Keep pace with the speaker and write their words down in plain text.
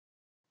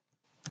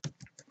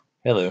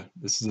Hello,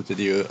 this is a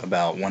video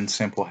about one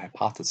sample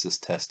hypothesis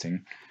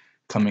testing,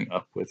 coming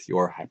up with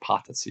your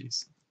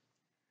hypotheses.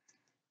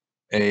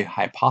 A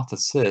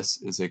hypothesis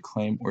is a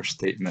claim or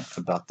statement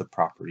about the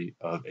property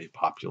of a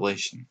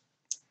population.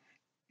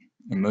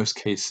 In most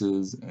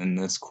cases in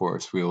this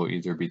course, we will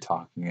either be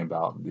talking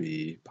about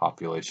the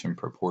population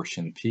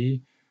proportion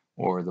P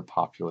or the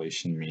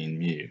population mean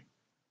mu.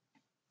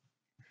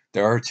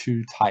 There are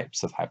two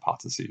types of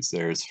hypotheses.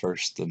 There's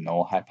first the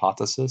null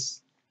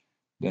hypothesis.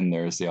 Then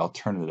there's the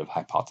alternative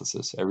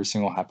hypothesis. Every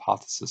single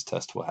hypothesis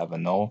test will have a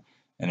null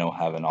and it will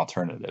have an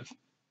alternative.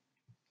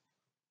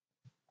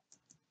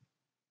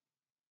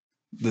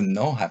 The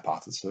null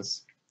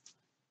hypothesis,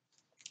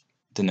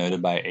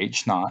 denoted by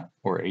H0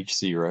 or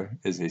H0,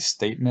 is a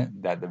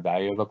statement that the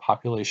value of a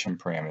population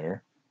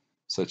parameter,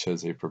 such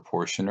as a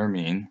proportion or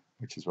mean,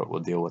 which is what we'll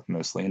deal with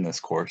mostly in this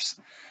course,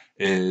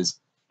 is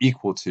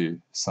equal to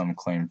some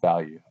claimed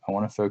value. I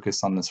want to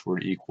focus on this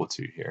word equal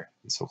to here.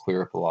 This will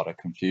clear up a lot of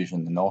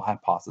confusion. The null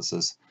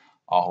hypothesis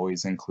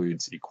always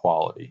includes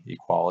equality.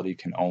 Equality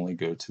can only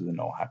go to the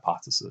null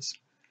hypothesis.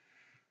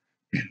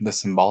 The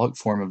symbolic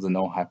form of the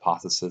null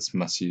hypothesis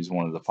must use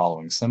one of the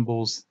following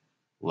symbols: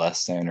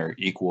 less than or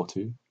equal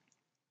to,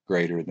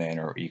 greater than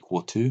or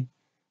equal to,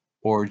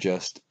 or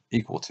just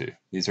equal to.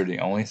 These are the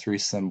only three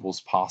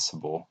symbols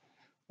possible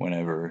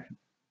whenever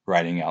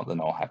writing out the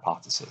null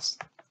hypothesis.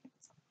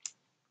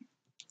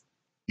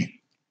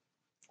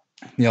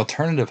 The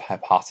alternative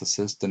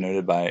hypothesis,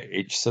 denoted by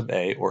H sub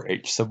A or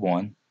H sub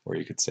 1, or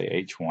you could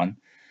say H1,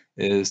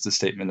 is the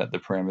statement that the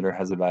parameter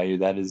has a value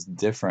that is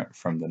different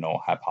from the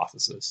null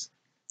hypothesis.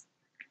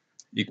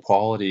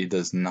 Equality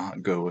does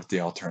not go with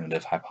the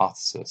alternative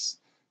hypothesis.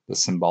 The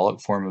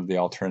symbolic form of the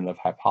alternative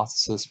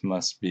hypothesis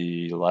must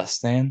be less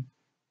than,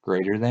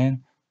 greater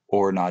than,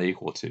 or not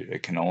equal to.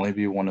 It can only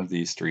be one of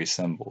these three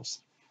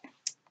symbols.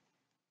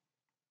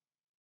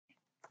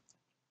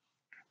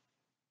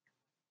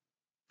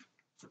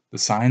 The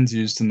signs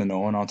used in the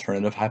null and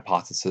alternative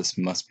hypothesis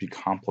must be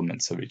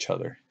complements of each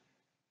other.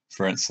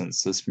 For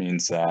instance, this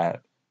means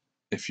that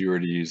if you were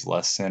to use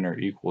less than or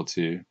equal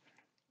to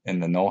in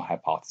the null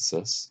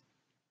hypothesis,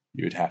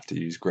 you would have to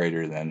use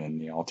greater than in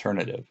the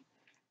alternative.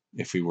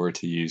 If we were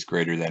to use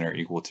greater than or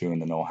equal to in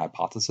the null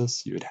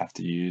hypothesis, you would have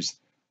to use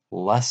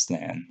less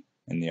than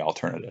in the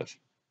alternative,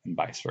 and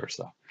vice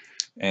versa.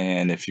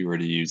 And if you were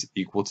to use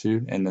equal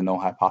to in the null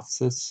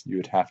hypothesis, you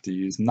would have to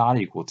use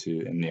not equal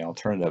to in the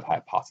alternative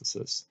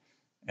hypothesis,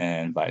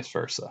 and vice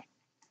versa.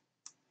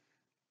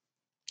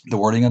 The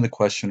wording of the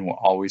question will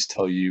always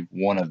tell you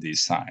one of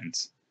these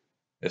signs.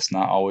 It's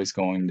not always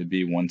going to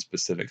be one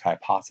specific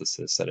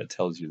hypothesis that it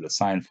tells you the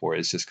sign for.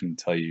 It's just going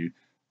to tell you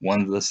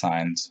one of the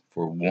signs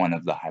for one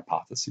of the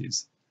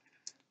hypotheses.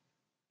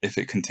 If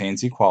it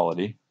contains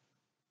equality,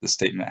 the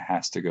statement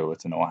has to go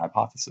with the null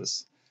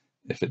hypothesis.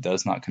 If it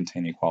does not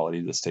contain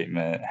equality, the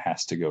statement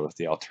has to go with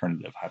the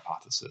alternative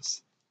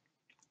hypothesis.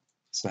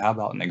 So how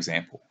about an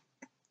example?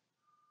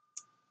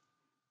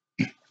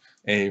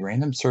 A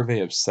random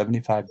survey of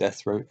 75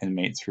 death row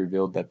inmates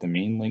revealed that the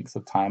mean length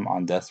of time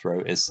on death row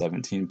is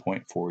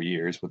 17.4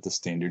 years with a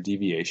standard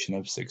deviation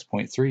of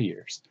 6.3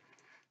 years.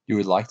 You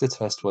would like to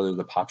test whether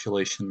the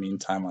population mean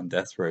time on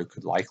death row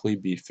could likely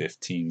be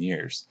 15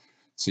 years.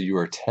 So you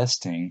are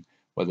testing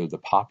whether the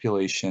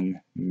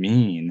population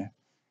mean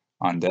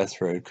on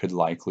death row could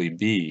likely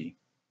be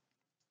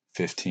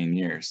 15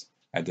 years.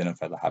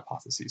 Identify the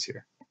hypotheses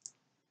here.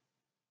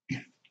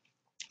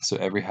 So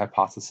every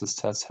hypothesis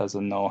test has a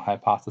null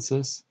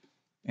hypothesis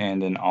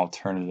and an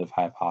alternative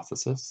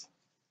hypothesis.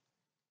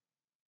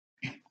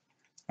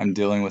 I'm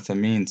dealing with a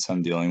mean, so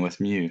I'm dealing with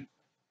mu.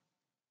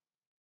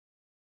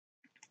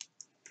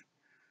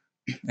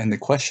 And the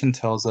question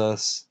tells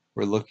us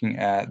we're looking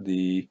at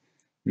the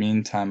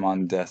mean time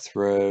on death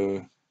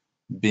row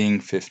being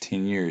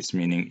 15 years,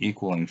 meaning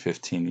equaling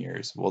 15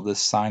 years. Well,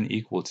 this sign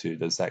equal to,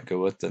 does that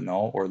go with the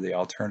null or the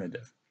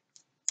alternative?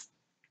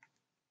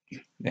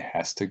 It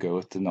has to go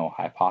with the null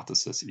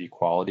hypothesis.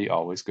 Equality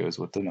always goes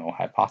with the null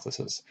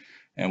hypothesis.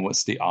 And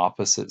what's the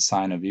opposite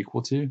sign of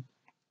equal to?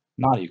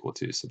 Not equal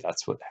to, so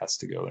that's what has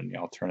to go in the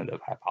alternative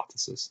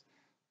hypothesis.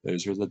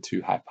 Those are the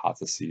two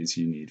hypotheses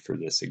you need for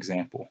this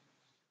example.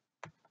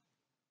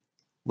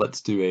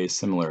 Let's do a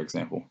similar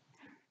example.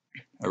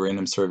 A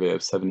random survey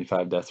of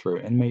 75 death row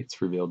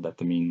inmates revealed that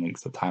the mean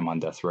length of time on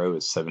death row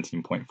is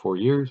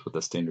 17.4 years with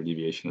a standard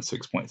deviation of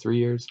 6.3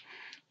 years.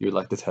 You would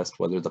like to test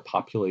whether the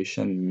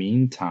population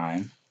mean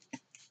time,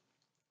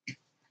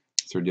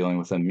 so we're dealing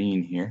with a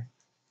mean here,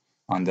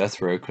 on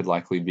death row could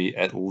likely be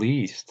at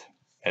least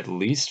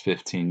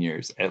 15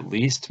 years. At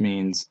least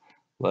means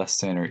less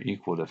than or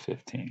equal to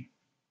 15.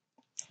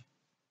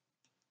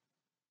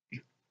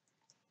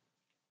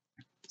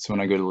 So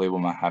when I go to label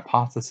my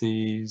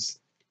hypotheses,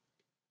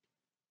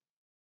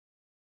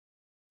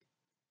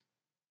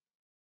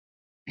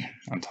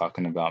 I'm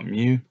talking about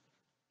mu.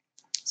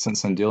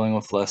 Since I'm dealing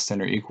with less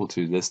than or equal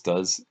to, this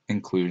does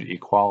include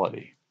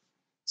equality.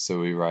 So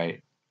we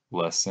write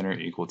less than or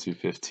equal to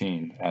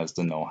 15 as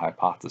the null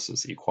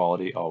hypothesis.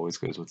 Equality always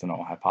goes with the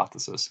null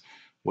hypothesis.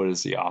 What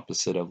is the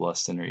opposite of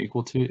less than or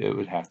equal to? It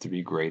would have to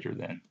be greater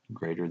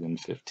than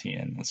 15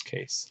 in this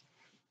case.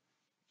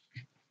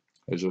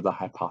 Those are the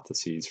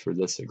hypotheses for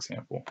this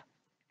example.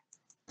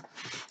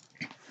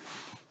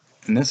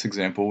 In this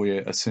example, we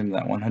assume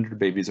that 100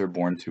 babies are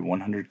born to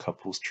 100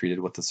 couples treated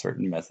with a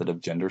certain method of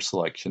gender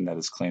selection that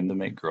is claimed to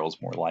make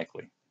girls more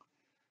likely.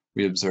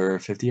 We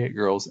observe 58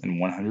 girls and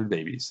 100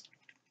 babies.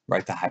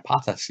 Write the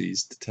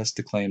hypotheses to test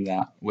the claim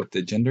that with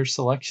the gender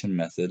selection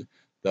method,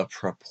 the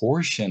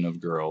proportion of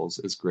girls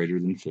is greater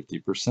than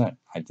 50%.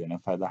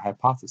 Identify the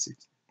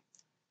hypotheses.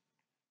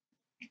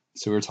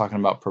 So we're talking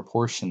about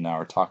proportion now,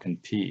 we're talking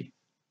P.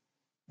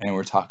 And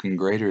we're talking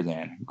greater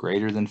than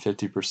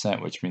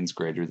 50%, which means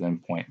greater than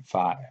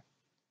 0.5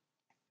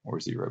 or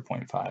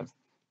 0.5.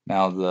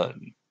 Now the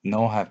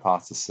null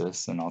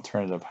hypothesis and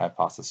alternative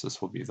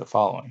hypothesis will be the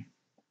following.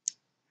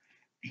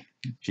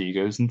 P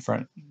goes in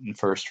front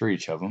first for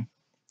each of them.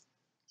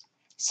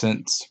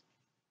 Since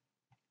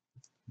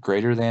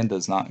greater than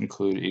does not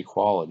include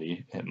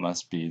equality, it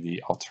must be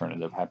the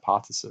alternative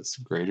hypothesis.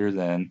 Greater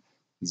than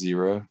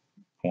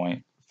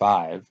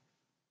 0.5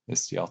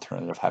 is the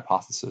alternative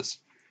hypothesis.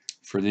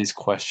 For these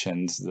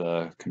questions,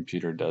 the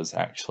computer does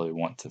actually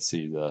want to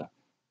see the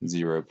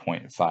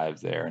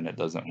 0.5 there, and it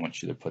doesn't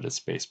want you to put a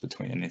space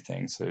between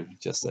anything, so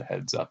just a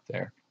heads up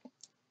there.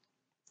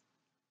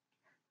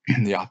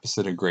 The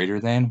opposite of greater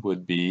than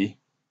would be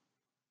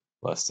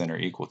less than or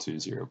equal to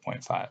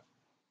 0.5.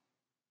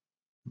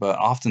 But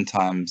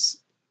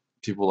oftentimes,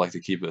 people like to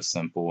keep it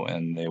simple,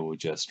 and they will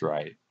just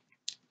write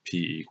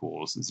P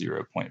equals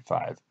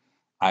 0.5.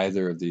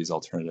 Either of these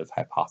alternative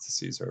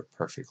hypotheses are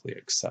perfectly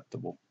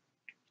acceptable.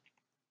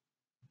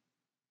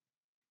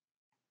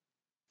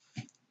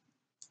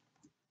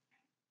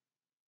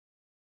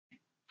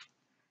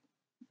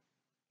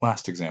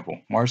 Last example,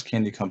 Mars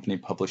Candy Company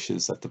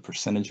publishes that the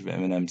percentage of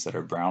M&Ms that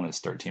are brown is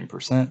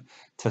 13%.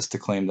 Test to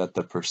claim that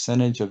the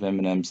percentage of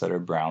M&Ms that are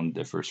brown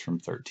differs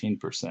from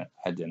 13%.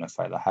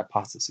 Identify the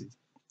hypotheses.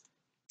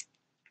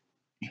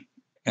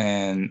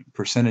 And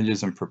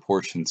percentages and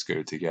proportions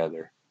go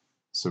together.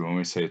 So when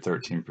we say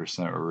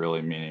 13%, we're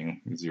really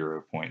meaning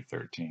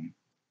 0.13.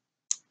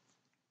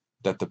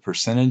 That the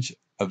percentage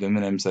of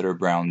M&Ms that are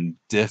brown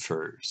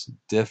differs,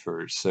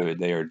 so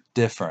they are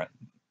different.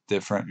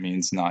 Different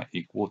means not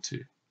equal to.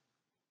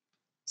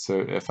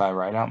 So if I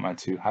write out my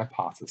two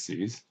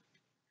hypotheses,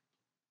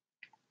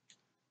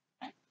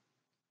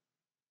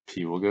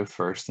 P will go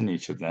first in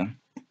each of them.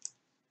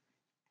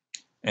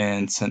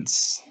 And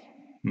since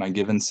my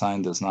given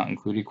sign does not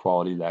include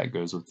equality, that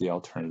goes with the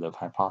alternative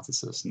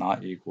hypothesis,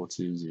 not equal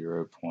to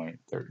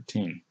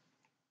 0.13.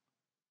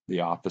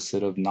 The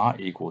opposite of not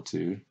equal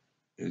to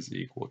is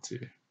equal to.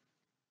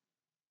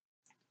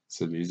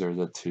 So these are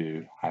the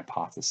two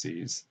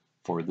hypotheses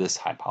for this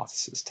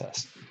hypothesis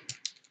test.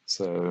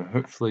 So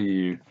hopefully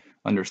you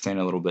understand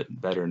a little bit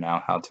better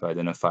now how to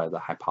identify the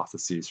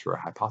hypotheses for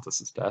a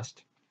hypothesis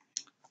test.